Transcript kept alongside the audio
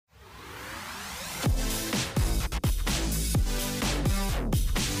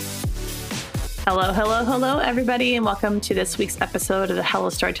Hello, hello, hello, everybody, and welcome to this week's episode of the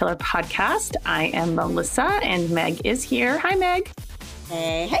Hello Storyteller podcast. I am Melissa, and Meg is here. Hi, Meg.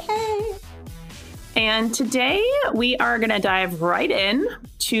 Hey, hey, hey. And today we are going to dive right in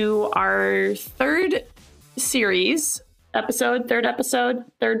to our third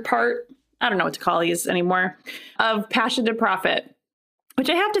part, I don't know what to call these anymore, of Passion to Profit,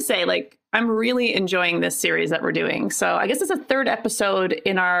 which I have to say, I'm really enjoying this series that we're doing. So I guess it's a third episode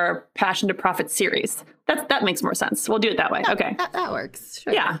in our Passion to Profit series. That makes more sense. We'll do it that way. Okay. That works.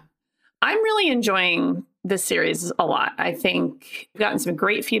 Sure. Yeah. I'm really enjoying this series a lot. I think we've gotten some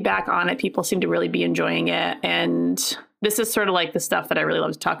great feedback on it. People seem to really be enjoying it. And this is sort of like the stuff that I really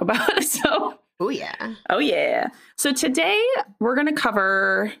love to talk about. Oh, yeah. Oh, yeah. So today we're going to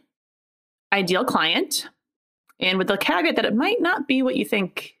cover ideal client. And with the caveat that it might not be what you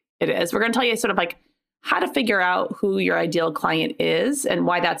think it is. We're going to tell you sort of like how to figure out who your ideal client is and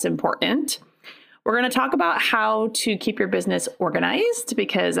why that's important. We're going to talk about how to keep your business organized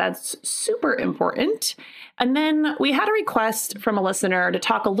because that's super important. And then we had a request from a listener to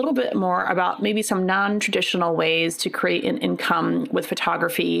talk a little bit more about maybe some non-traditional ways to create an income with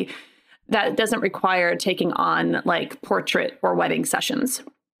photography that doesn't require taking on like portrait or wedding sessions.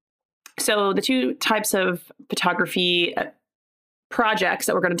 So the two types of photography projects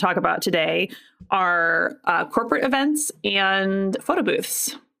that we're going to talk about today are corporate events and photo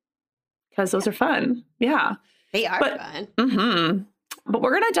booths, because those are fun. Yeah. They are fun. Mm-hmm. But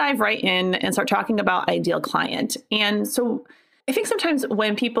we're going to dive right in and start talking about ideal client. And so I think sometimes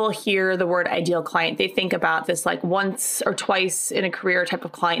when people hear the word ideal client, they think about this like once or twice in a career type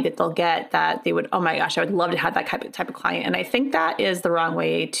of client that they'll get that they would, oh my gosh, I would love to have that type of client. And I think that is the wrong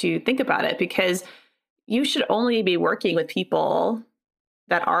way to think about it, because you should only be working with people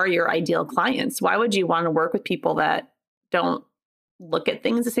that are your ideal clients. Why would you want to work with people that don't look at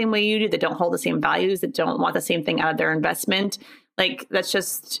things the same way you do, that don't hold the same values, that don't want the same thing out of their investment? Like, that's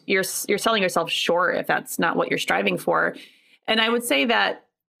just, you're selling yourself short if that's not what you're striving for. And I would say that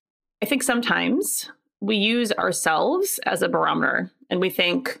I think sometimes we use ourselves as a barometer and we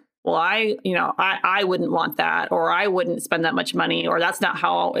think, well, I wouldn't want that, or I wouldn't spend that much money, or that's not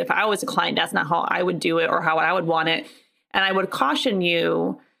how, if I was a client, that's not how I would do it or how I would want it. And I would caution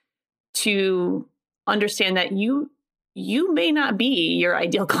you to understand that you may not be your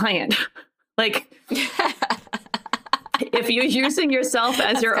ideal client. Like, if you're using yourself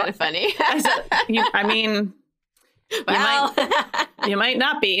as That's your kind of funny. You might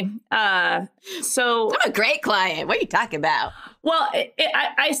not be. So I'm a great client. What are you talking about? Well,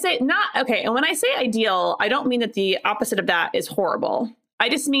 I say not okay. And when I say ideal, I don't mean that the opposite of that is horrible. I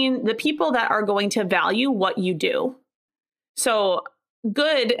just mean the people that are going to value what you do. So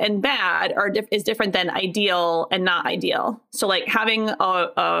good and bad is different than ideal and not ideal. So like having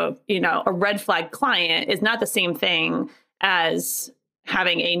a red flag client is not the same thing as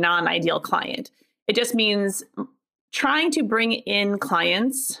having a non-ideal client. It just means trying to bring in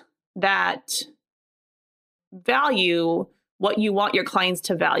clients that value what you want your clients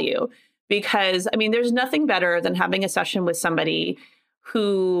to value. Because, I mean, there's nothing better than having a session with somebody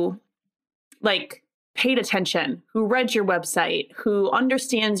who, paid attention, who read your website, who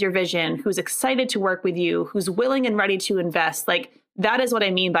understands your vision, who's excited to work with you, who's willing and ready to invest. That is what I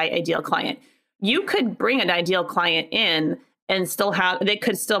mean by ideal client. You could bring an ideal client in and they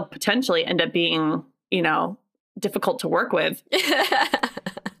could still potentially end up being, difficult to work with.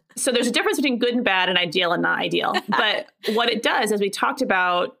 So there's a difference between good and bad and ideal and not ideal. But what it does, as we talked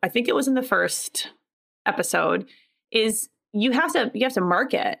about, I think it was in the first episode, is you have to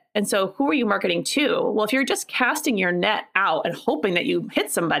market. And so who are you marketing to? Well, if you're just casting your net out and hoping that you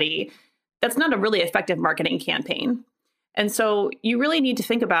hit somebody, that's not a really effective marketing campaign. And so you really need to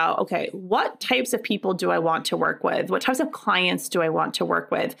think about, okay, what types of people do I want to work with? What types of clients do I want to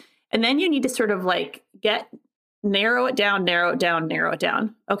work with? And then you need to sort of narrow it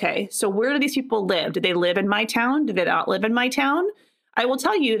down. Okay, so where do these people live? Do they live in my town? Do they not live in my town? I will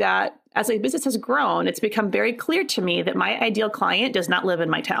tell you that as a business has grown, it's become very clear to me that my ideal client does not live in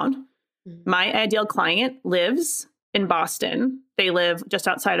my town. Mm-hmm. My ideal client lives in Boston. They live just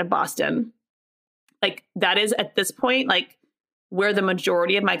outside of Boston. That is at this point, where the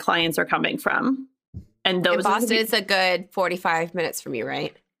majority of my clients are coming from. And Boston is a good 45 minutes from you,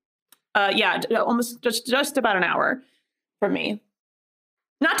 right? Yeah, almost just about an hour from me.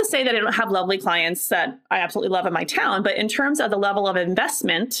 Not to say that I don't have lovely clients that I absolutely love in my town, but in terms of the level of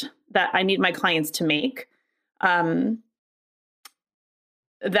investment that I need my clients to make, that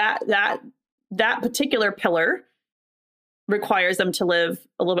particular pillar requires them to live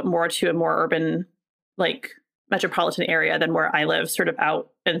a little bit more to a more urban metropolitan area than where I live, sort of out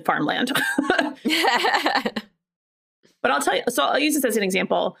in farmland. But I'll tell you, so I'll use this as an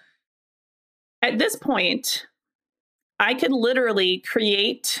example. At this point, I could literally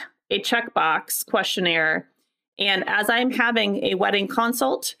create a checkbox questionnaire. And as I'm having a wedding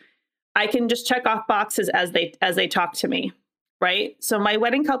consult, I can just check off boxes as they talk to me, right? So my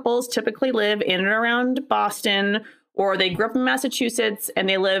wedding couples typically live in and around Boston, or they grew up in Massachusetts and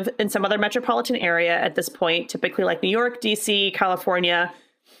they live in some other metropolitan area at this point, typically like New York, DC, California.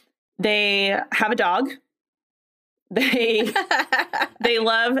 They have a dog. They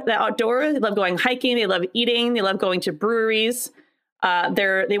love the outdoors. They love going hiking. They love eating. They love going to breweries.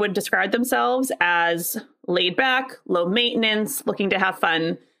 They would describe themselves as laid back, low maintenance, looking to have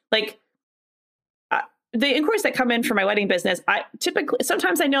fun. Like the inquiries that come in for my wedding business,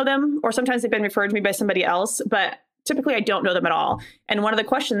 sometimes I know them, or sometimes they've been referred to me by somebody else, but typically I don't know them at all. And one of the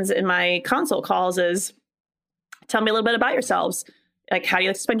questions in my consult calls is, tell me a little bit about yourselves. Like, how do you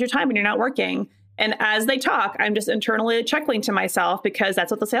like to spend your time when you're not working? And as they talk, I'm just internally chuckling to myself, because that's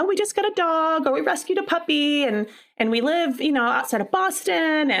what they'll say. Oh, we just got a dog, or we rescued a puppy, and we live, outside of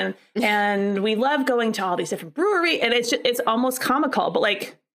Boston, and we love going to all these different breweries. And it's almost comical, but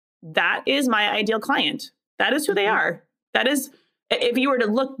like, that is my ideal client. That is who they are. That is, if you were to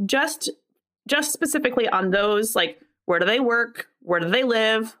look just specifically on those, like, where do they work? Where do they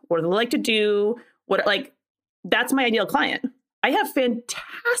live? What do they like to do? That's my ideal client. I have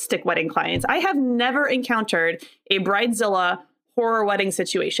fantastic wedding clients. I have never encountered a Bridezilla horror wedding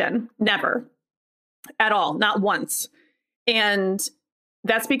situation. Never. At all. Not once. And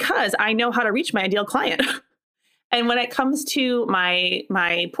that's because I know how to reach my ideal client. And when it comes to my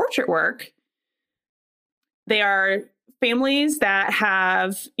portrait work, they are families that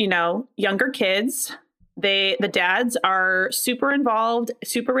have, younger kids. The dads are super involved,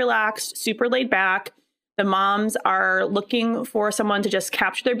 super relaxed, super laid back. The moms are looking for someone to just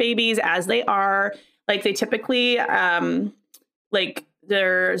capture their babies as they are. Like, they typically, like,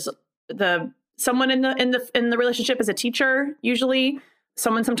 there's someone in the relationship is a teacher, usually.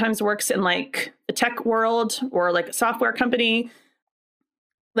 Someone sometimes works in like the tech world or like a software company.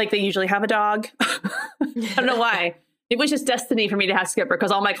 Like, they usually have a dog. I don't know why. It was just destiny for me to have Skipper,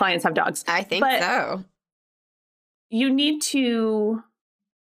 because all my clients have dogs. I think so. You need to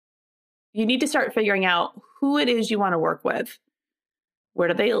start figuring out who it is you want to work with. Where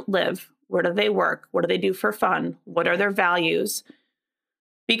do they live? Where do they work? What do they do for fun? What are their values?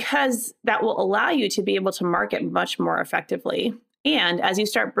 Because that will allow you to be able to market much more effectively. And as you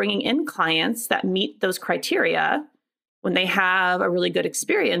start bringing in clients that meet those criteria, when they have a really good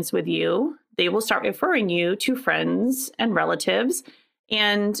experience with you, they will start referring you to friends and relatives.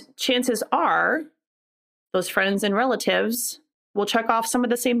 And chances are those friends and relatives will check off some of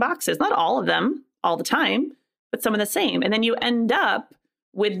the same boxes. Not all of them all the time, but some of the same. And then you end up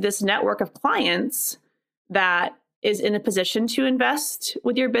with this network of clients that is in a position to invest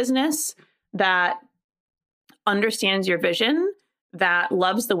with your business, that understands your vision, that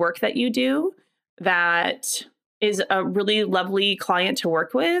loves the work that you do, that is a really lovely client to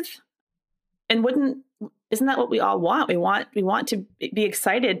work with. And isn't that what we all want? We want to be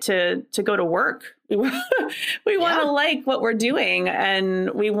excited to go to work. We want to like what we're doing, and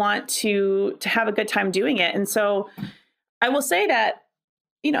we want to have a good time doing it. And so I will say that,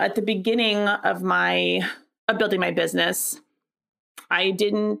 at the beginning of building my business, I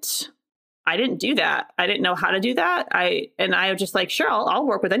didn't do that. I didn't know how to do that. I was just like, sure, I'll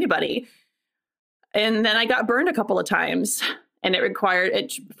work with anybody. And then I got burned a couple of times, and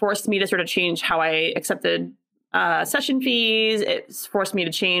it forced me to sort of change how I accepted session fees. It forced me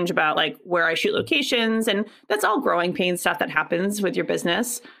to change about like where I shoot locations, and that's all growing pain stuff that happens with your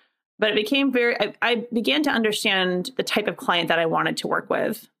business. But it became I began to understand the type of client that I wanted to work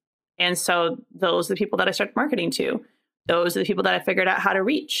with. And so those are the people that I started marketing to. Those are the people that I figured out how to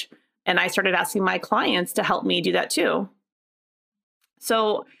reach. And I started asking my clients to help me do that too.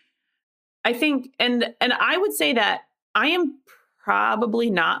 So I think, and I would say that I am probably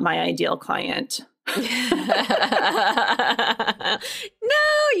not my ideal client. No,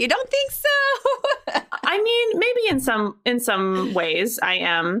 you don't think so? I mean, maybe in some ways I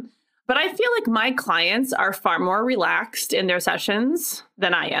am, but I feel like my clients are far more relaxed in their sessions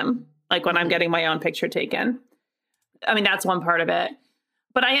than I am, like when I'm getting my own picture taken. I mean, that's one part of it.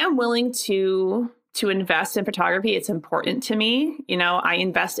 But I am willing to invest in photography. It's important to me. I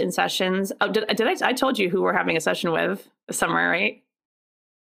invest in sessions. Oh, I told you who we're having a session with this summer, right?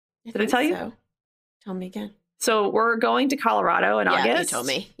 Did I tell you? So. Tell me again. So we're going to Colorado in August. Yeah, you told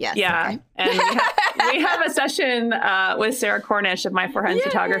me. Yes. Yeah. Okay. And we have a session with Sarah Cornish of My Forehand Yay!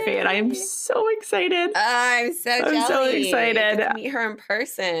 Photography, and I am so excited. I'm so I'm jelly. so excited. Get to meet her in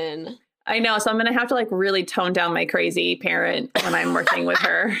person. I know. So I'm going to have to like really tone down my crazy parent when I'm working with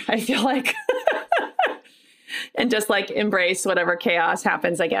her. I feel like, and just like embrace whatever chaos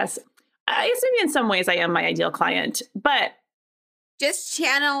happens, I guess. I guess maybe in some ways I am my ideal client, but just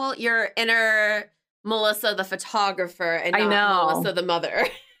channel your inner Melissa, the photographer, and not Melissa, the mother.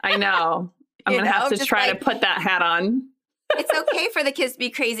 I know. I'm going to have to try to put that hat on. It's okay for the kids to be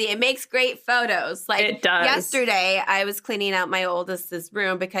crazy. It makes great photos. Like it does. Yesterday, I was cleaning out my oldest's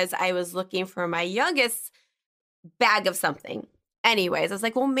room because I was looking for my youngest's bag of something. Anyways, I was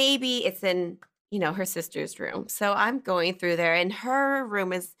like, well, maybe it's in, her sister's room. So I'm going through there, and her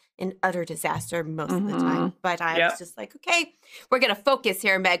room is an utter disaster most of the time. But I was just like, okay, we're going to focus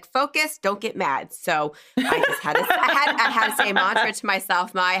here, Meg. Focus, don't get mad. So I just had to, I had to say a mantra to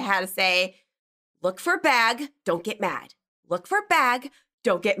myself. I had to say, look for bag, don't get mad. Look for bag,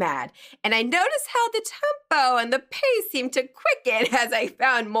 don't get mad. And I noticed how the tempo and the pace seemed to quicken as I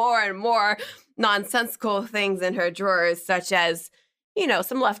found more and more nonsensical things in her drawers, such as,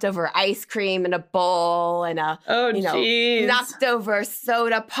 some leftover ice cream in a bowl and a, knocked over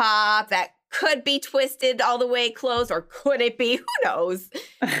soda pop that could be twisted all the way closed, or could it be? Who knows?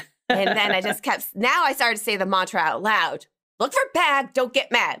 And then I just now I started to say the mantra out loud. Look for bag, don't get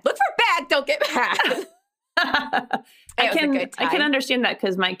mad. Look for bag, don't get mad. I can understand that,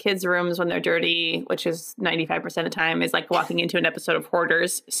 because my kids' rooms when they're dirty, which is 95% of the time, is like walking into an episode of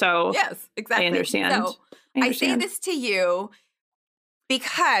Hoarders. So yes, exactly. I understand. So I say this to you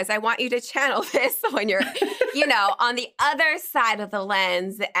because I want you to channel this when you're, on the other side of the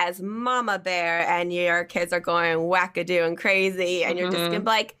lens as Mama Bear, and your kids are going wackadoo and crazy, and you're just gonna be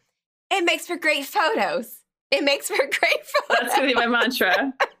like, it makes for great photos. It makes for great photos. That's gonna be my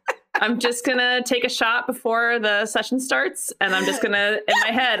mantra. I'm just going to take a shot before the session starts, and I'm just going to, in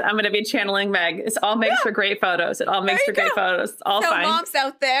my head, I'm going to be channeling Meg. It all makes for great photos. It all makes for great photos. It's all fine. So moms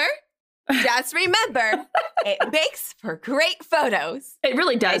out there, just remember, it makes for great photos. It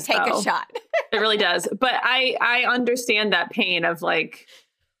really does. Take a shot. It really does. But I understand that pain of like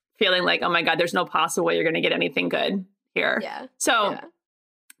feeling like, oh my God, there's no possible way you're going to get anything good here. Yeah. So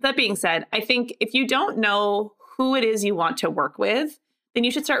that being said, I think if you don't know who it is you want to work with, then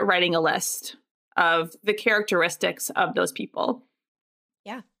you should start writing a list of the characteristics of those people.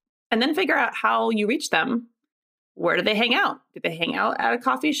 Yeah. And then figure out how you reach them. Where do they hang out? Do they hang out at a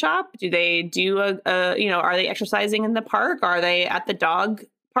coffee shop? Do they do are they exercising in the park? Are they at the dog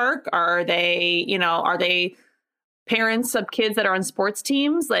park? Are they, are they parents of kids that are on sports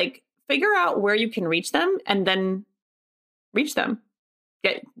teams? Like, figure out where you can reach them, and then reach them.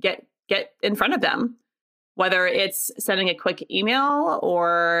 Get in front of them. Whether it's sending a quick email,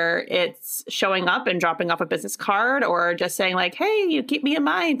 or it's showing up and dropping off a business card, or just saying like, hey, you keep me in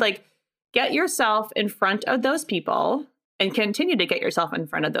mind. Like, get yourself in front of those people and continue to get yourself in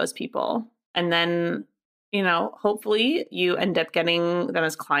front of those people. And then, hopefully you end up getting them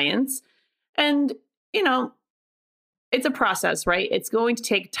as clients. And, it's a process, right? It's going to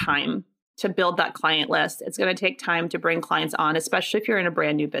take time to build that client list. It's going to take time to bring clients on, especially if you're in a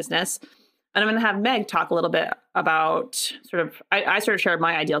brand new business. And I'm going to have Meg talk a little bit about I sort of shared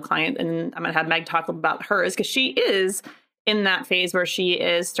my ideal client, and I'm going to have Meg talk about hers, because she is in that phase where she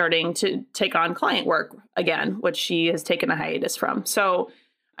is starting to take on client work again, which she has taken a hiatus from. So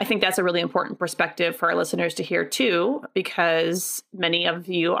I think that's a really important perspective for our listeners to hear too, because many of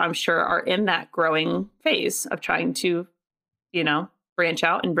you, I'm sure, are in that growing phase of trying to, branch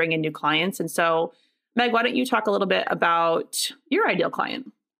out and bring in new clients. And so, Meg, why don't you talk a little bit about your ideal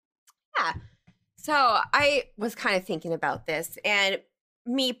client? Yeah. So I was kind of thinking about this, and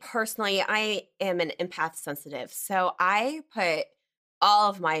me personally, I am an empath sensitive. So I put all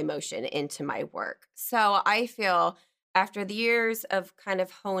of my emotion into my work. So I feel after the years of kind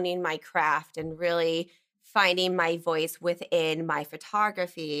of honing my craft and really finding my voice within my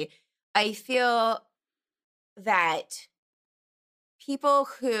photography, I feel that people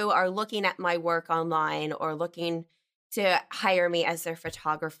who are looking at my work online or looking to hire me as their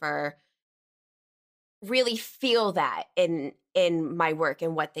photographer really feel that in my work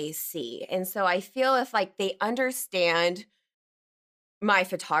and what they see. And so I feel if like they understand my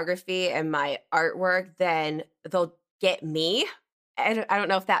photography and my artwork, then they'll get me. I don't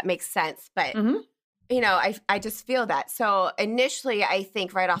know if that makes sense, but I just feel that. So initially I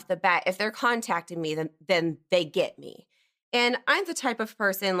think right off the bat, if they're contacting me, then they get me. And I'm the type of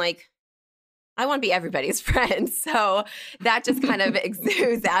person, like, I want to be everybody's friend. So that just kind of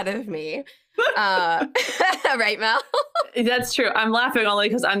exudes out of me. Right, Mel? That's true. I'm laughing only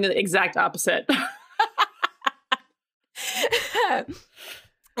because I'm the exact opposite.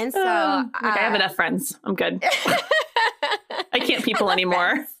 And so I have enough friends. I'm good. I can't people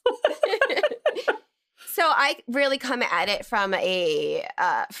anymore. So I really come at it from a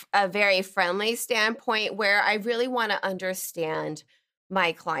very friendly standpoint where I really want to understand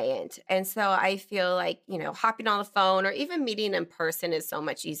my client. And so I feel like, hopping on the phone or even meeting in person is so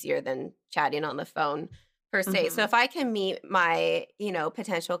much easier than chatting on the phone per se. So if I can meet my,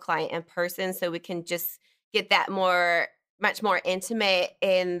 potential client in person so we can just get that much more intimate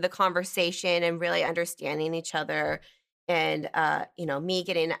in the conversation and really understanding each other and, me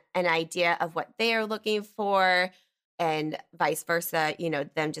getting an idea of what they are looking for and vice versa,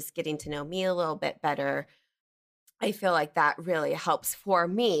 them just getting to know me a little bit better. I feel like that really helps for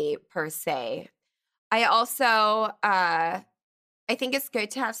me per se. I also, I think it's good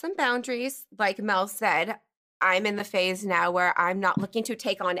to have some boundaries. Like Mel said, I'm in the phase now where I'm not looking to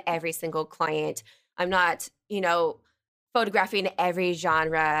take on every single client. I'm not, photographing every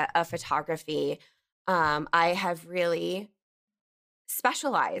genre of photography. I have really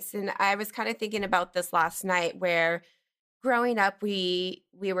specialized. And I was kind of thinking about this last night where growing up, we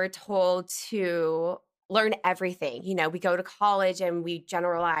were told to learn everything. We go to college and we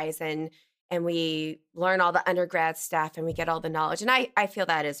generalize and we learn all the undergrad stuff and we get all the knowledge. And I feel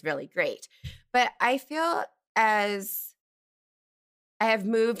that is really great. But I feel as I have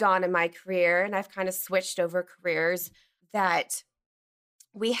moved on in my career and I've kind of switched over careers that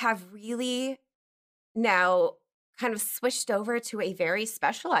we have really now kind of switched over to a very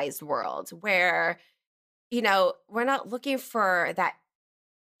specialized world where, we're not looking for that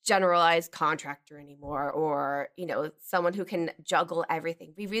generalized contractor anymore or, someone who can juggle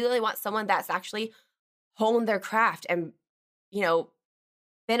everything. We really want someone that's actually honed their craft and,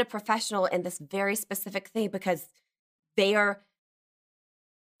 been a professional in this very specific thing because they are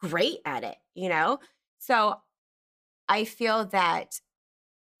great at it. So I feel that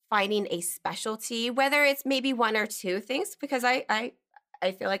finding a specialty, whether it's maybe one or two things, because I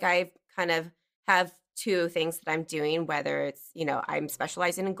feel like I kind of have two things that I'm doing, whether it's, I'm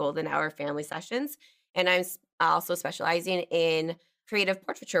specializing in golden hour family sessions, and I'm also specializing in creative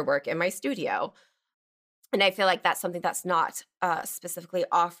portraiture work in my studio. And I feel like that's something that's not specifically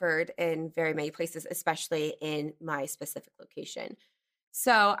offered in very many places, especially in my specific location.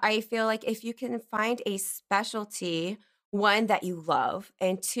 So I feel like if you can find a specialty, one that you love,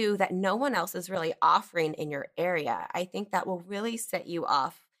 and two that no one else is really offering in your area, I think that will really set you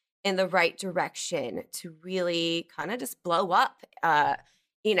off in the right direction to really kind of just blow up,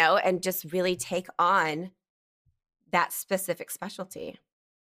 and just really take on that specific specialty.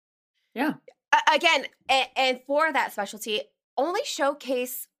 Yeah. Again, and for that specialty, only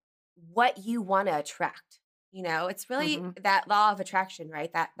showcase what you want to attract. It's really that law of attraction,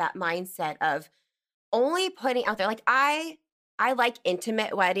 right? That mindset of only putting out there. Like I like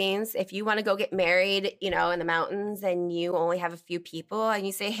intimate weddings. If you want to go get married, in the mountains and you only have a few people and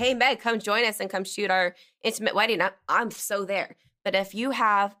you say, "Hey, Meg, come join us and come shoot our intimate wedding," I'm so there. But if you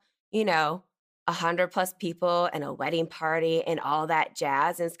have, 100+ people and a wedding party and all that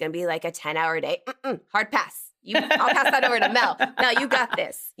jazz, and it's going to be like a 10-hour day, hard pass. I'll pass that over to Mel. Mel, you got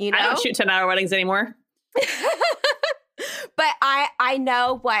this. I don't shoot 10-hour weddings anymore. But I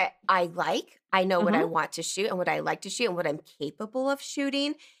know what I like. I know what I want to shoot and what I like to shoot and what I'm capable of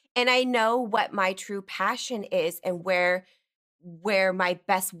shooting. And I know what my true passion is and where my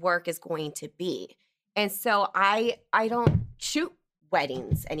best work is going to be. And so I don't shoot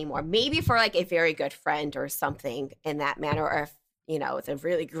weddings anymore. Maybe for like a very good friend or something in that manner. Or if, it's a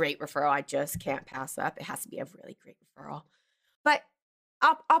really great referral I just can't pass up. It has to be a really great referral. But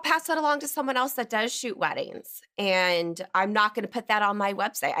I'll pass that along to someone else that does shoot weddings. And I'm not going to put that on my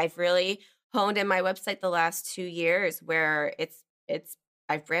website. I've really honed in my website the last 2 years where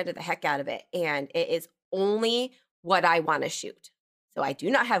I've branded the heck out of it. And it is only what I want to shoot. So I do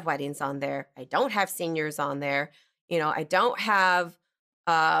not have weddings on there. I don't have seniors on there. I don't have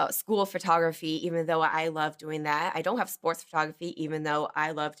school photography, even though I love doing that. I don't have sports photography, even though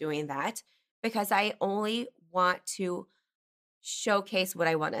I love doing that, because I only want to showcase what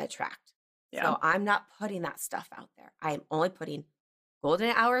I want to attract. Yeah. So I'm not putting that stuff out there. I am only putting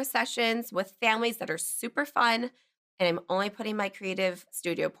golden hour sessions with families that are super fun. And I'm only putting my creative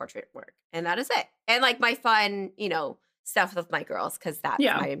studio portrait work. And that is it. And like my fun, stuff with my girls, because that's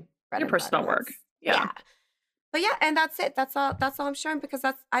my bread your personal work. Yeah. But yeah, and that's it. That's all I'm showing because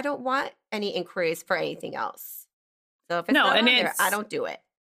I don't want any inquiries for anything else. So if it's not on there, I don't do it.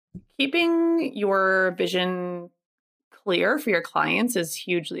 Keeping your vision clear for your clients is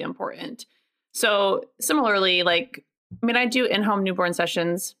hugely important. So similarly, I do in-home newborn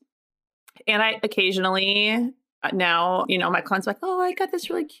sessions, and I occasionally now, my client's like, oh, I got this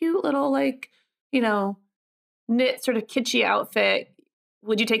really cute little knit sort of kitschy outfit.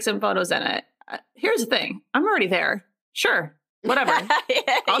 Would you take some photos in it? Here's the thing. I'm already there. Sure. Whatever.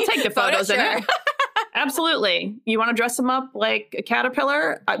 I'll take the photos in it. Absolutely. You want to dress them up like a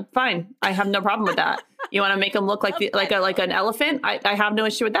caterpillar? Fine. I have no problem with that. You want to make them look like an elephant? I have no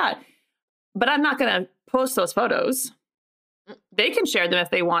issue with that. But I'm not going to post those photos. They can share them if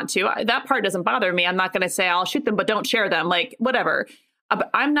they want to. That part doesn't bother me. I'm not going to say I'll shoot them, but don't share them. Like whatever.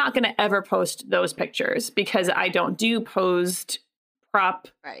 I'm not going to ever post those pictures because I don't do posed prop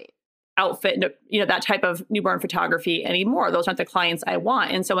outfit, that type of newborn photography anymore. Those aren't the clients I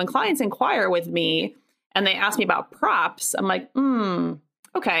want. And so when clients inquire with me and they ask me about props, I'm like,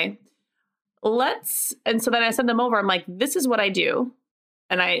 okay, and so then I send them over. I'm like, this is what I do.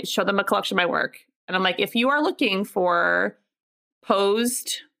 And I show them a collection of my work. And I'm like, if you are looking for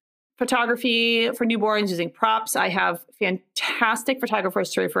posed photography for newborns using props, I have fantastic photographers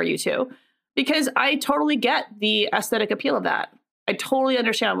to refer you to, because I totally get the aesthetic appeal of that. I totally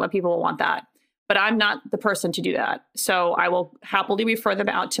understand why people will want that, but I'm not the person to do that. So I will happily refer them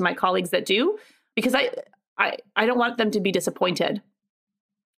out to my colleagues that do, because I don't want them to be disappointed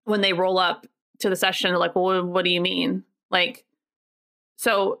when they roll up to the session. Like, well, what do you mean?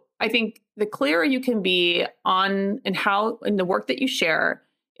 So I think the clearer you can be in the work that you share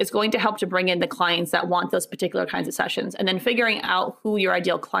is going to help to bring in the clients that want those particular kinds of sessions. And then figuring out who your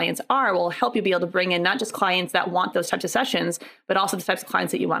ideal clients are will help you be able to bring in not just clients that want those types of sessions, but also the types of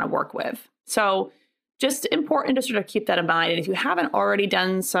clients that you want to work with. So just important to sort of keep that in mind. And if you haven't already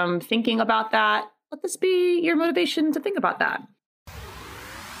done some thinking about that, let this be your motivation to think about that.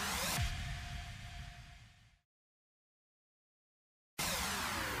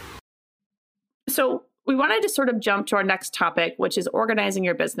 So we wanted to sort of jump to our next topic, which is organizing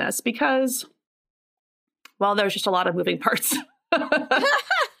your business, because, well, there's just a lot of moving parts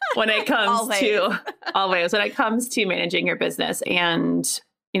when it comes to managing your business. And,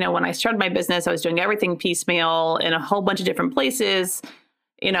 when I started my business, I was doing everything piecemeal in a whole bunch of different places.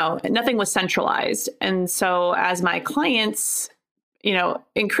 Nothing was centralized. And so as my clients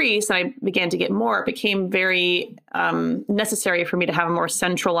increased and I began to get more, it became very necessary for me to have a more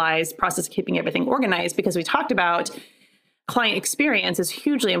centralized process of keeping everything organized, because we talked about client experience is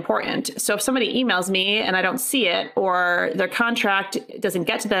hugely important. So if somebody emails me and I don't see it, or their contract doesn't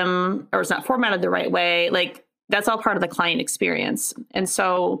get to them, or it's not formatted the right way, that's all part of the client experience. And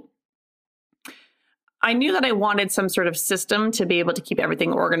so I knew that I wanted some sort of system to be able to keep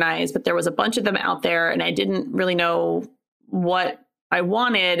everything organized, but there was a bunch of them out there and I didn't really know what I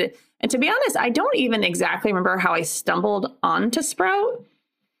wanted. And to be honest, I don't even exactly remember how I stumbled onto Sprout,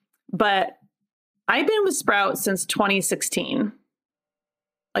 but I've been with Sprout since 2016.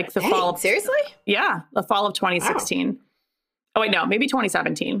 Fall. Seriously? Yeah, the fall of 2016. Wow. Oh, wait, no, maybe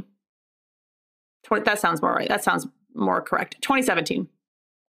 2017. That sounds more right. That sounds more correct. 2017.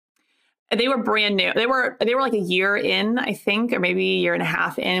 And they were brand new. They were like a year in, I think, or maybe a year and a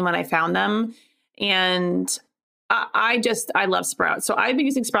half in when I found them. And I love Sprout. So I've been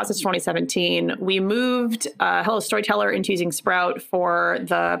using Sprout since 2017. We moved Hello Storyteller into using Sprout for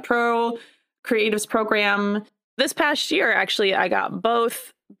the Pro Creatives program. This past year, actually, I got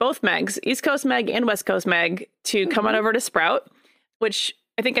both Megs, East Coast Meg and West Coast Meg, to come on over to Sprout, which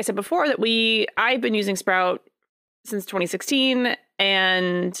I think I said before that I've been using Sprout since 2016.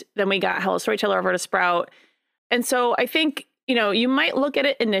 And then we got Hello Storyteller over to Sprout. And so I think, you might look at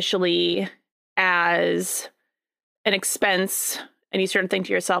it initially as an expense, and you sort of think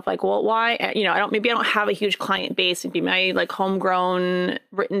to yourself, well, why? I don't have a huge client base. Maybe my homegrown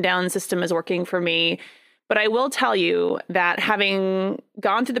written down system is working for me. But I will tell you that having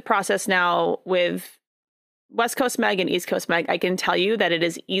gone through the process now with West Coast Meg and East Coast Meg, I can tell you that it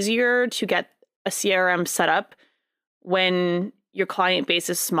is easier to get a CRM set up when your client base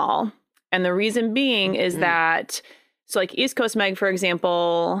is small. And the reason being is that, so East Coast Meg, for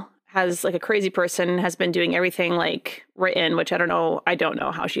example, has a crazy person, has been doing everything written, which I don't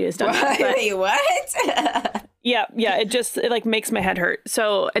know how she has done that. Wait, what? Yeah. It makes my head hurt.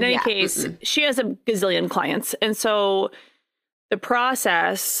 So in any case, she has a gazillion clients. And so the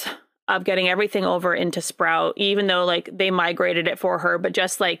process of getting everything over into Sprout, even though they migrated it for her, but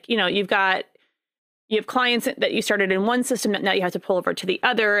just you have clients that you started in one system that now you have to pull over to the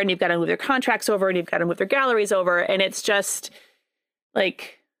other, and you've got to move their contracts over, and you've got to move their galleries over. And it's just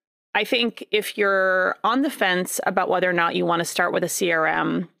I think if you're on the fence about whether or not you want to start with a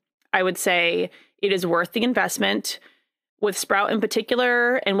CRM, I would say it is worth the investment with Sprout in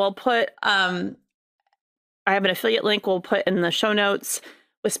particular. And we'll put, I have an affiliate link we'll put in the show notes.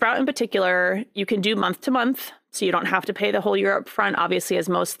 With Sprout in particular, you can do month to month So you don't have to pay the whole year up front. Obviously, as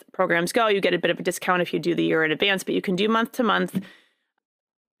most programs go, you get a bit of a discount if you do the year in advance, but you can do month to month.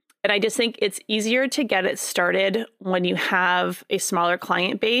 And I just think it's easier to get it started when you have a smaller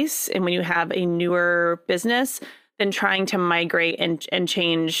client base and when you have a newer business than trying to migrate and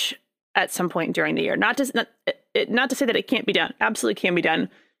change at some point during the year. Not to say that it can't be done. Absolutely can be done.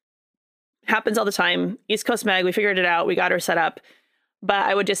 Happens all the time. East Coast Meg, we figured it out. We got her set up. But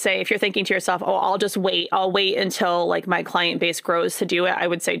I would just say, if you're thinking to yourself, oh, I'll just wait. I'll wait until like my client base grows to do it. I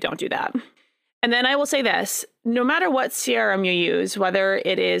would say don't do that. And then I will say this, no matter what CRM you use, whether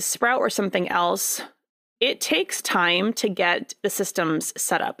it is Sprout or something else, it takes time to get the systems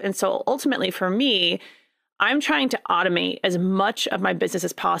set up. And so ultimately for me, I'm trying to automate as much of my business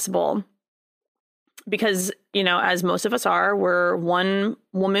as possible because, you know, as most of us are, we're one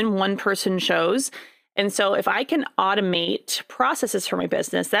woman, one person shows. And so if I can automate processes for my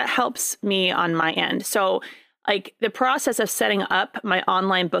business, that helps me on my end. So like the process of setting up my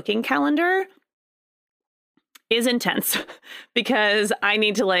online booking calendar is intense because I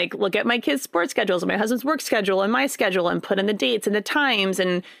need to like look at my kids' sports schedules and my husband's work schedule and my schedule and put in the dates and the times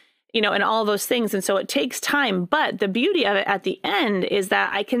and, you know, and all of those things. And so it takes time. But the beauty of it at the end is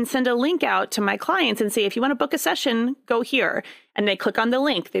that I can send a link out to my clients and say, if you want to book a session, go here. And they click on the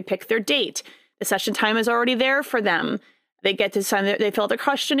link, they pick their date. The session time is already there for them. They get to sign, they fill out their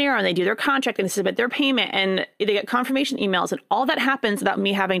questionnaire and they do their contract and they submit their payment and they get confirmation emails and all that happens without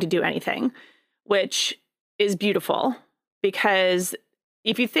me having to do anything, which is beautiful because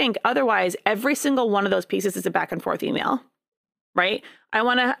if you think otherwise, every single one of those pieces is a back and forth email, right? I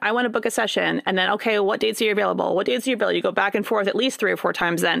want to book a session and then, okay, what dates are you available? What dates are you available? You go back and forth at least 3 or 4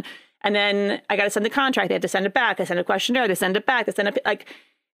 times then. And then I got to send the contract. They have to send it back. I send a questionnaire. They send it back. They send it like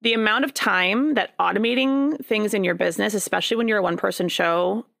the amount of time that automating things in your business, especially when you're a one-person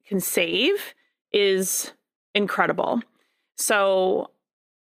show, can save is incredible. So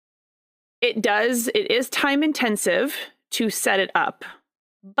it is time intensive to set it up,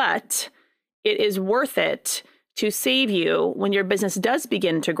 but it is worth it to save you when your business does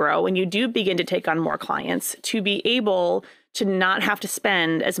begin to grow and you do begin to take on more clients to be able to not have to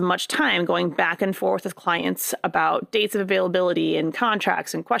spend as much time going back and forth with clients about dates of availability and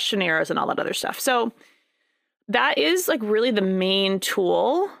contracts and questionnaires and all that other stuff. So that is like really the main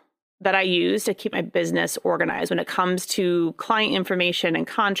tool that I use to keep my business organized when it comes to client information and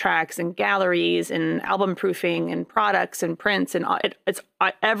contracts and galleries and album proofing and products and prints and it's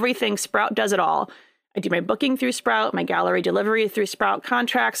everything. Sprout does it all. I do my booking through Sprout, my gallery delivery through Sprout,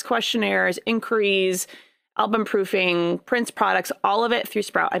 contracts, questionnaires, inquiries, album proofing, prints, products, all of it through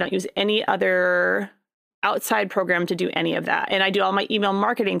Sprout. I don't use any other outside program to do any of that. And I do all my email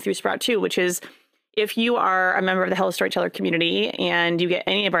marketing through Sprout too, which is if you are a member of the Hello Storyteller community and you get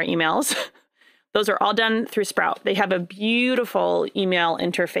any of our emails, those are all done through Sprout. They have a beautiful email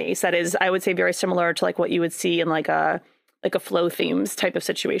interface that is, I would say, very similar to like what you would see in like a Flow Themes type of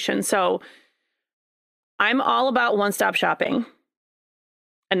situation. So I'm all about one-stop shopping.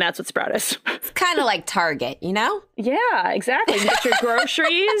 And that's what Sprout is. It's kind of like Target, you know? Yeah, exactly. You can get your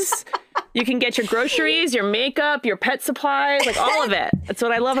groceries. You can get your groceries, your makeup, your pet supplies, like all of it. That's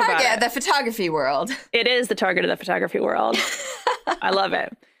what I love about it. Target, the photography world. It is the Target of the photography world. I love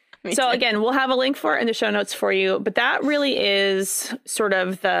it. So again, we'll have a link for it in the show notes for you. But that really is sort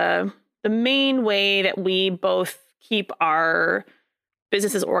of the main way that we both keep our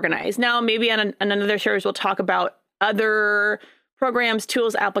businesses organized. Now, maybe on another series, we'll talk about other programs,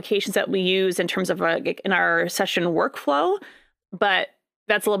 tools, applications that we use in terms of in our session workflow, but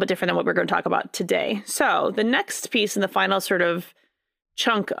that's a little bit different than what we're going to talk about today. So the next piece and the final sort of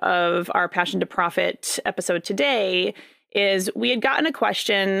chunk of our Passion to Profit episode today is we had gotten a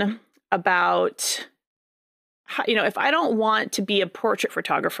question about how, you know, if I don't want to be a portrait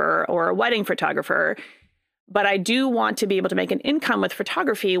photographer or a wedding photographer, but I do want to be able to make an income with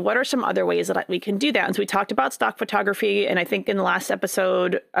photography, what are some other ways that we can do that? And so we talked about stock photography. And I think in the last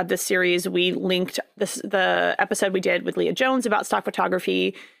episode of this series, we linked the episode we did with Leah Jones about stock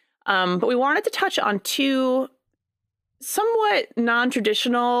photography. But we wanted to touch on 2 somewhat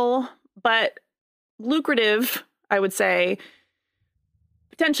non-traditional, but lucrative, I would say,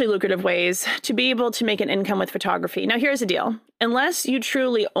 potentially lucrative ways to be able to make an income with photography. Now, here's the deal. Unless you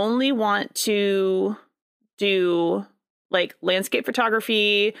truly only want to do like landscape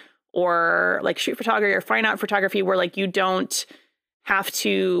photography or like shoot photography or fine art photography where like you don't have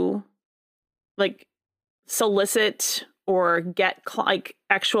to like solicit or get like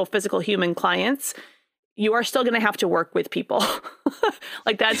actual physical human clients, you are still going to have to work with people.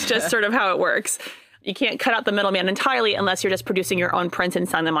 Like that's just sort of how it works. You can't cut out the middleman entirely unless you're just producing your own prints and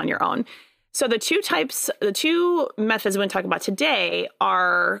selling them on your own. So the two methods we're going to talk about today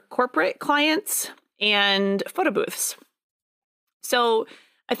are corporate clients and photo booths. So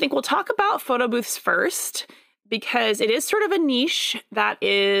I think we'll talk about photo booths first because it is sort of a niche that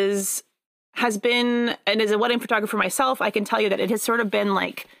has been, and as a wedding photographer myself, I can tell you that it has sort of been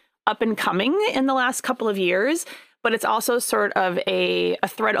like up and coming in the last couple of years, but it's also sort of a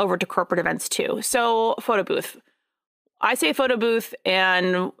thread over to corporate events too. So photo booth. I say photo booth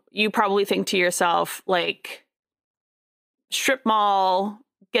and you probably think to yourself like strip mall,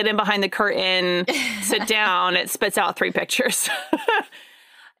 get in behind the curtain, sit down, it spits out 3 pictures.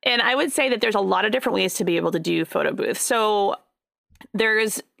 And I would say that there's a lot of different ways to be able to do photo booths. So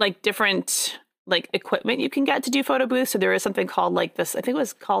there's like different like equipment you can get to do photo booths. So there is something called like this, I think it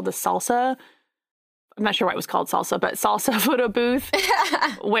was called the Salsa. I'm not sure why it was called Salsa, but Salsa photo booth,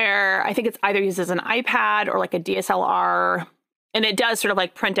 where I think it's either used as an iPad or like a DSLR. And it does sort of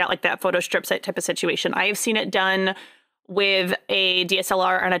like print out like that photo strip type of situation. I have seen it done with a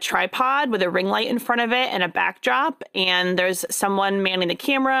DSLR on a tripod with a ring light in front of it and a backdrop. And there's someone manning the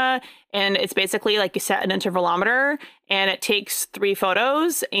camera. And it's basically like you set an intervalometer and it takes 3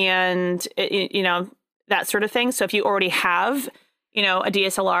 photos and, that sort of thing. So if you already have, a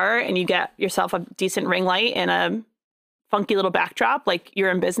DSLR and you get yourself a decent ring light and a funky little backdrop, like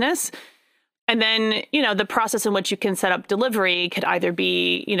you're in business. And then, the process in which you can set up delivery could either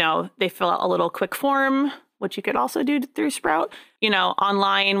be, they fill out a little quick form, which you could also do through Sprout,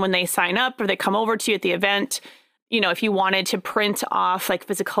 online when they sign up or they come over to you at the event. If you wanted to print off like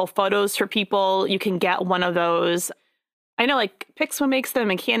physical photos for people, you can get one of those. I know like Pixma makes them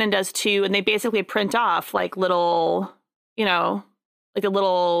and Canon does too. And they basically print off like little, like a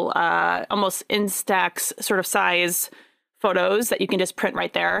little almost Instax sort of size photos that you can just print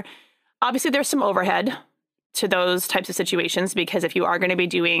right there. Obviously, there's some overhead to those types of situations because if you are going to be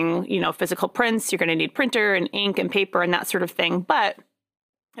doing, physical prints, you're going to need printer and ink and paper and that sort of thing. But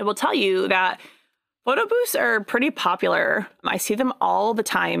I will tell you that photo booths are pretty popular. I see them all the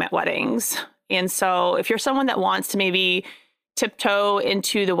time at weddings. And so if you're someone that wants to maybe tiptoe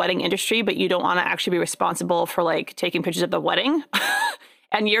into the wedding industry, but you don't want to actually be responsible for like taking pictures of the wedding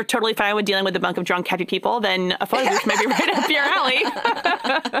and you're totally fine with dealing with a bunch of drunk, happy people, then a photo booth may be right up your alley.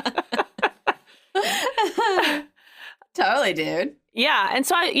 Totally, dude. Yeah. And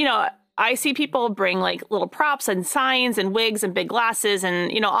so, I see people bring like little props and signs and wigs and big glasses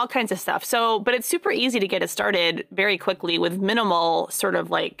and, all kinds of stuff. So, but it's super easy to get it started very quickly with minimal sort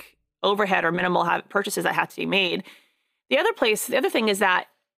of like overhead or minimal purchases that have to be made. The other thing is that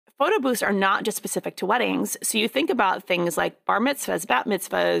photo booths are not just specific to weddings. So you think about things like bar mitzvahs, bat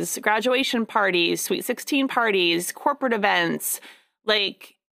mitzvahs, graduation parties, sweet 16 parties, corporate events.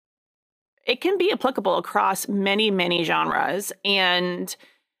 Like it can be applicable across many, many genres. And,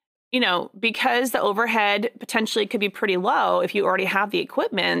 because the overhead potentially could be pretty low if you already have the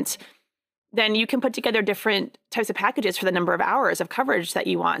equipment, then you can put together different types of packages for the number of hours of coverage that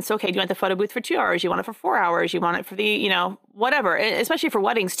you want. So, okay, do you want the photo booth for 2 hours? You want it for 4 hours? You want it for the, whatever, especially for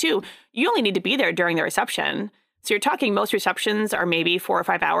weddings too. You only need to be there during the reception. So you're talking most receptions are maybe 4 or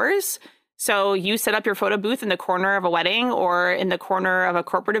 5 hours. So you set up your photo booth in the corner of a wedding or in the corner of a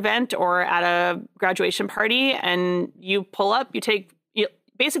corporate event or at a graduation party and you pull up,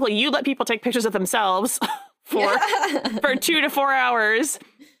 you let people take pictures of themselves for 2 to 4 hours.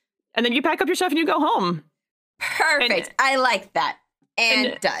 And then you pack up your stuff and you go home. Perfect. I like that.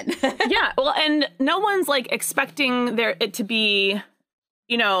 And done. Yeah. Well, and no one's like expecting it to be,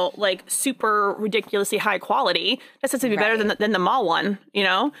 like super ridiculously high quality. That's supposed to be better than the mall one,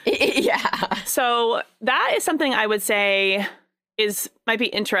 Yeah. So that is something I would say might be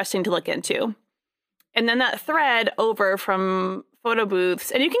interesting to look into. And then that thread over from photo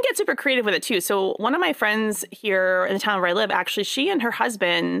booths, and you can get super creative with it too. So one of my friends here in the town where I live, actually, she and her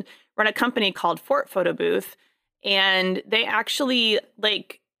husband run a company called Fort Photo Booth, and they actually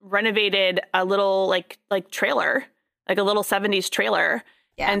like renovated a little like trailer, like a little 70s trailer.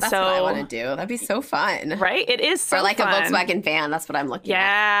 Yeah, and that's what I want to do. That'd be so fun. Right? It is so fun. Or like fun. A Volkswagen van. That's what I'm looking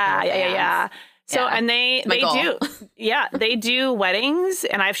at. Yeah. So, and they do weddings,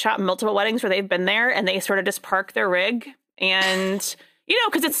 and I've shot multiple weddings where they've been there and they sort of just park their rig and,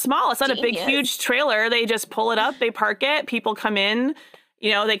 because it's small, it's not a big, huge trailer. They just pull it up, they park it, people come in,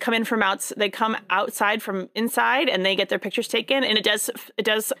 they come in they come outside from inside and they get their pictures taken. And it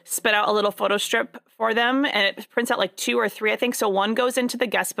does spit out a little photo strip for them. And it prints out like 2 or 3, I think. So one goes into the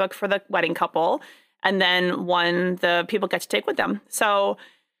guest book for the wedding couple, and then one the people get to take with them. So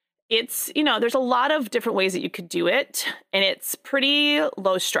it's, there's a lot of different ways that you could do it, and it's pretty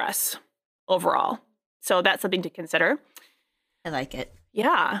low stress overall. So that's something to consider. I like it.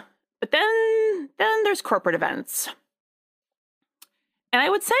 Yeah. But then there's corporate events. And I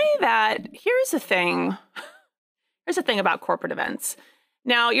would say that here's the thing. Here's the thing about corporate events.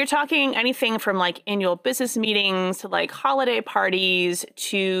 Now, you're talking anything from like annual business meetings to like holiday parties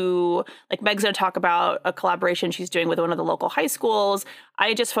to like Meg's going to talk about a collaboration she's doing with one of the local high schools.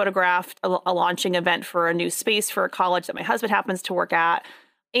 I just photographed a launching event for a new space for a college that my husband happens to work at.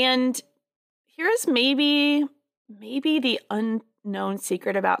 And here's maybe the unknown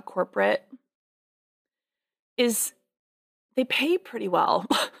secret about corporate is they pay pretty well.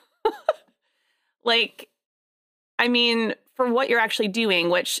 Like, I mean, for what you're actually doing,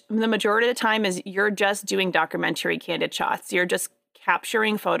 which the majority of the time is you're just doing documentary candid shots. You're just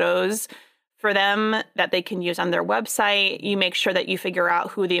capturing photos for them that they can use on their website. You make sure that you figure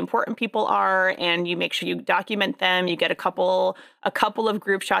out who the important people are and you make sure you document them. You get a couple of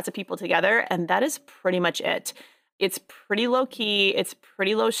group shots of people together, and that is pretty much it. It's pretty low key. It's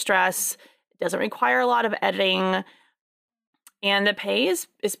pretty low stress. It doesn't require a lot of editing. And the pay is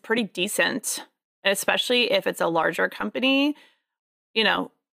pretty decent. Especially if it's a larger company, you know,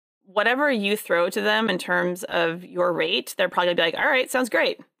 whatever you throw to them in terms of your rate, they're probably gonna be like, all right, sounds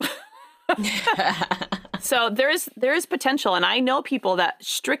great. So there is potential. And I know people that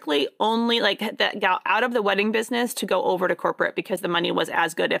strictly only like that got out of the wedding business to go over to corporate because the money was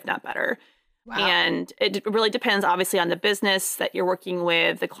as good, if not better. Wow. And it really depends, obviously, on the business that you're working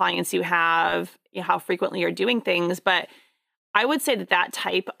with, the clients you have, you know, how frequently you're doing things. But I would say that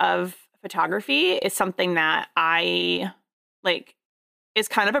type of photography is something that I like is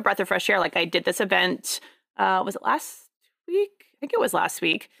kind of a breath of fresh air. Like I did this event, was it last week? I think it was last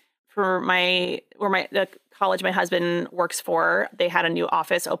week for the college my husband works for. They had a new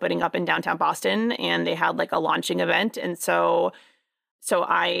office opening up in downtown Boston and they had like a launching event. And so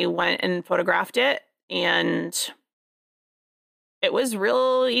I went and photographed it and it was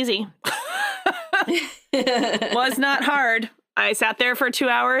real easy. Was not hard. I sat there for 2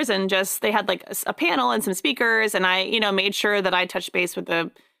 hours and they had like a panel and some speakers. And I, made sure that I touched base with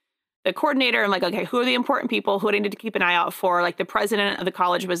the coordinator. I'm like, okay, who are the important people? Who do I need to keep an eye out for? Like the president of the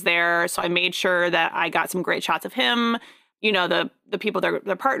college was there. So I made sure that I got some great shots of him. The people they're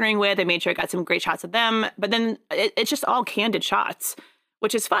partnering with, I made sure I got some great shots of them. But then it's just all candid shots,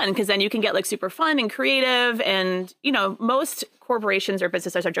 which is fun because then you can get like super fun and creative. And, most corporations or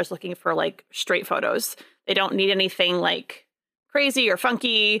businesses are just looking for like straight photos. They don't need anything like crazy or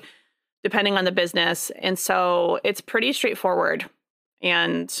funky, depending on the business. And so it's pretty straightforward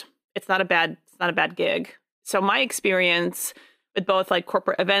and it's not a bad gig. So my experience with both like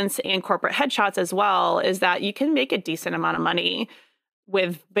corporate events and corporate headshots as well is that you can make a decent amount of money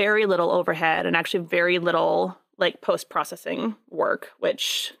with very little overhead and actually very little like post-processing work,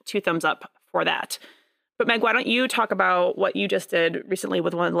 which 2 thumbs up for that. But Meg, why don't you talk about what you just did recently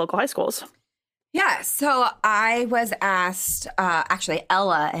with one of the local high schools? Yeah, so I was asked, actually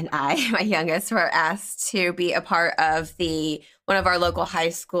Ella and I, my youngest, were asked to be a part of one of our local high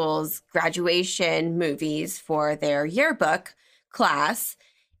schools' graduation movies for their yearbook class.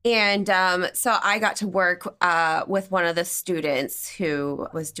 And so I got to work with one of the students who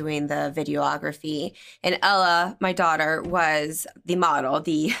was doing the videography. And Ella, my daughter, was the model,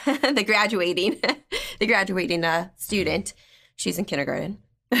 the the graduating student. She's in kindergarten.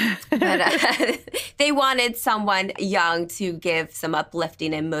 But they wanted someone young to give some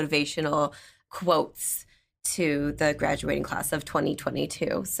uplifting and motivational quotes to the graduating class of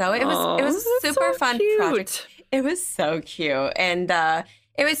 2022. So it was a super fun project. It was so cute. And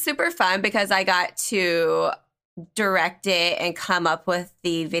it was super fun because I got to direct it and come up with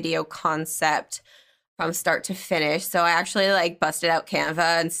the video concept from start to finish. So I actually like busted out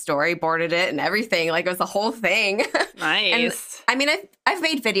Canva and storyboarded it and everything. Like it was the whole thing. Nice. And, I mean, I've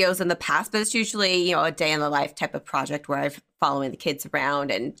made videos in the past, but it's usually, a day in the life type of project where I'm following the kids around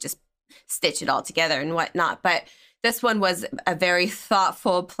and just stitch it all together and whatnot. But this one was a very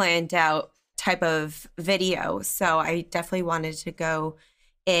thoughtful, planned out type of video. So I definitely wanted to go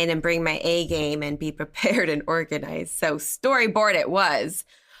in and bring my A game and be prepared and organized. So storyboard it was.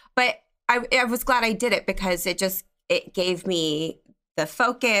 But I was glad I did it because it gave me the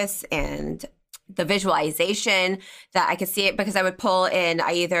focus and the visualization that I could see it, because I would pull in,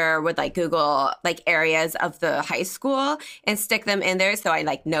 I either would like Google like areas of the high school and stick them in there. So I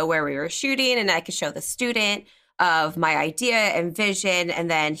like know where we were shooting and I could show the student of my idea and vision. And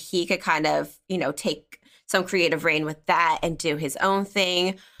then he could kind of, take some creative reign with that and do his own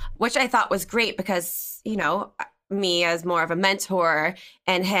thing, which I thought was great because, me as more of a mentor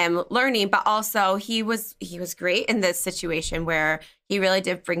and him learning, but also he was great in this situation where he really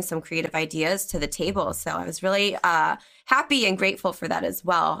did bring some creative ideas to the table. So I was really happy and grateful for that as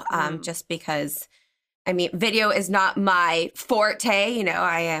well. Just because, I mean, video is not my forte. You know,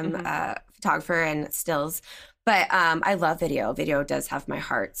 I am a photographer and stills, but I love video. Video does have my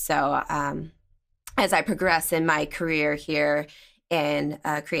heart. So as I progress in my career here in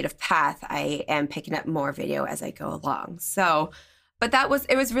a creative path, I am picking up more video as I go along. So, but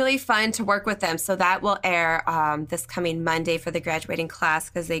it was really fun to work with them. So that will air this coming Monday for the graduating class,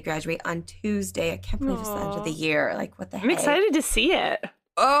 because they graduate on Tuesday. I can't believe it's the end of the year. Like, what the heck? I'm excited to see it.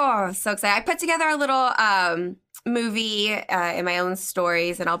 Oh, so excited. I put together a little movie in my own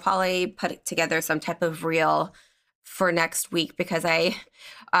stories, and I'll probably put together some type of reel for next week, because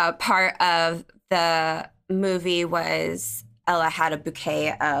part of the movie was Ella had a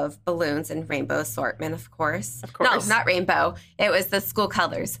bouquet of balloons and rainbow assortment, of course. Of course. No, not rainbow. It was the school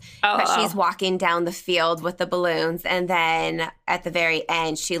colors. But she's walking down the field with the balloons, and then at the very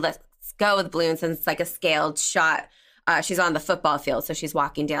end, she lets go of the balloons, and it's like a scaled shot. She's on the football field, so she's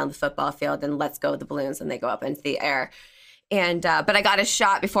walking down the football field and lets go of the balloons, and they go up into the air. And but I got a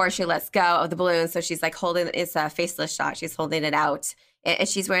shot before she lets go of the balloons, so she's like holding. It's a faceless shot. She's holding it out. And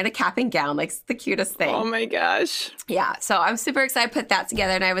she's wearing a cap and gown, like it's the cutest thing. Oh my gosh. Yeah. So I'm super excited to put that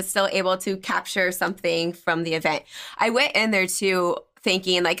together, and I was still able to capture something from the event. I went in there too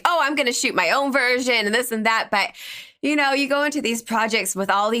thinking like, oh, I'm going to shoot my own version and this and that. But, you know, you go into these projects with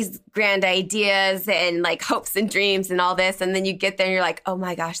all these grand ideas and like hopes and dreams and all this. And then you get there and you're like, oh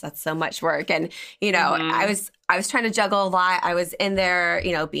my gosh, that's so much work. And, you know, I was trying to juggle a lot. I was in there,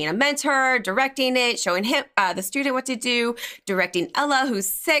 you know, being a mentor, directing it, showing him, the student what to do, directing Ella, who's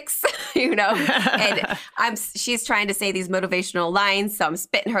 6, you know, and she's trying to say these motivational lines. So I'm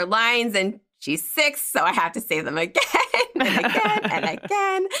spitting her lines, and she's 6, so I have to say them again and again and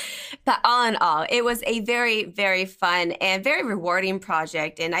again. But all in all, it was a very, very fun and very rewarding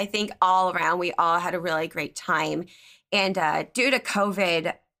project. And I think all around, we all had a really great time. And due to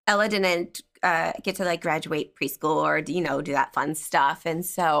COVID, Ella didn't get to like graduate preschool or, you know, do that fun stuff. And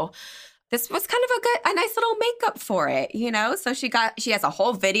so this was kind of a nice little makeup for it, you know? So she has a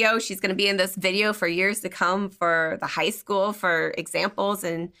whole video. She's going to be in this video for years to come for the high school for examples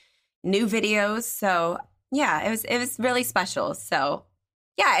and new videos. So yeah, it was really special. So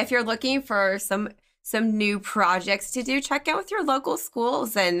yeah, if you're looking for some new projects to do, check out with your local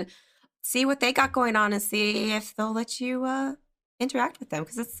schools and see what they got going on and see if they'll let you interact with them,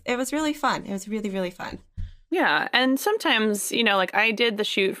 because it was really fun. It was really, really fun. Yeah. And sometimes, you know, like I did the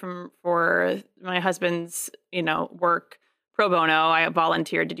shoot for my husband's, you know, work pro bono. I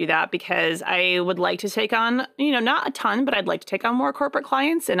volunteered to do that because I would like to take on, you know, not a ton, but I'd like to take on more corporate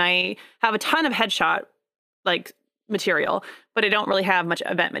clients. And I have a ton of headshot like material, but I don't really have much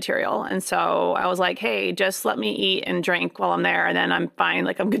event material. And so I was like, hey, just let me eat and drink while I'm there, and then I'm fine.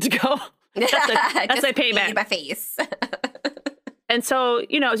 Like, I'm good to go. That's my payment. My face. And so,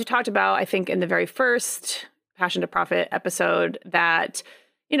 you know, as you talked about, I think in the very first Passion to Profit episode, that,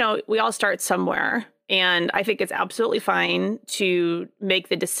 you know, we all start somewhere. And I think it's absolutely fine to make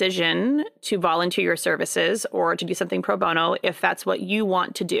the decision to volunteer your services or to do something pro bono if that's what you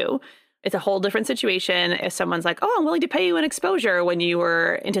want to do. It's a whole different situation if someone's like, oh, I'm willing to pay you an exposure when you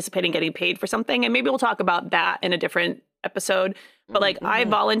were anticipating getting paid for something. And maybe we'll talk about that in a different episode. But like, I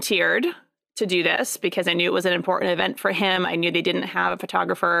volunteered to do this because I knew it was an important event for him. I knew they didn't have a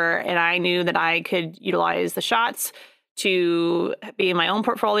photographer, and I knew that I could utilize the shots to be in my own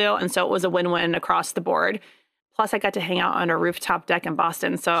portfolio. And so it was a win-win across the board. Plus, I got to hang out on a rooftop deck in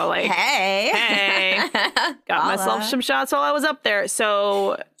Boston. So like, hey, got myself some shots while I was up there.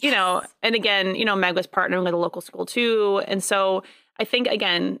 So, you know, and again, you know, Meg was partnering with a local school too. And so I think,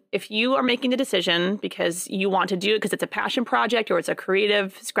 again, if you are making the decision because you want to do it because it's a passion project or it's a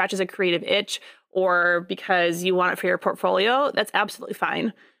creative, scratches a creative itch, or because you want it for your portfolio, that's absolutely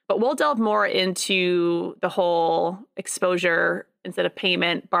fine. But we'll delve more into the whole exposure instead of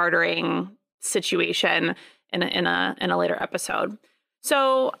payment bartering situation in a later episode.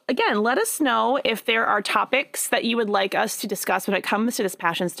 So again, let us know if there are topics that you would like us to discuss when it comes to this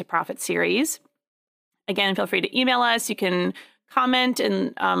Passions to Profit series. Again, feel free to email us. You can comment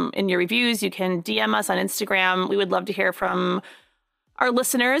in your reviews. You can DM us on Instagram. We would love to hear from our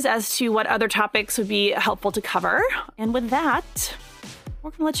listeners as to what other topics would be helpful to cover. And with that, we're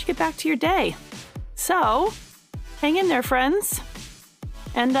going to let you get back to your day. So hang in there, friends.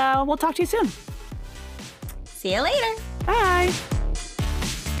 And we'll talk to you soon. See you later. Bye.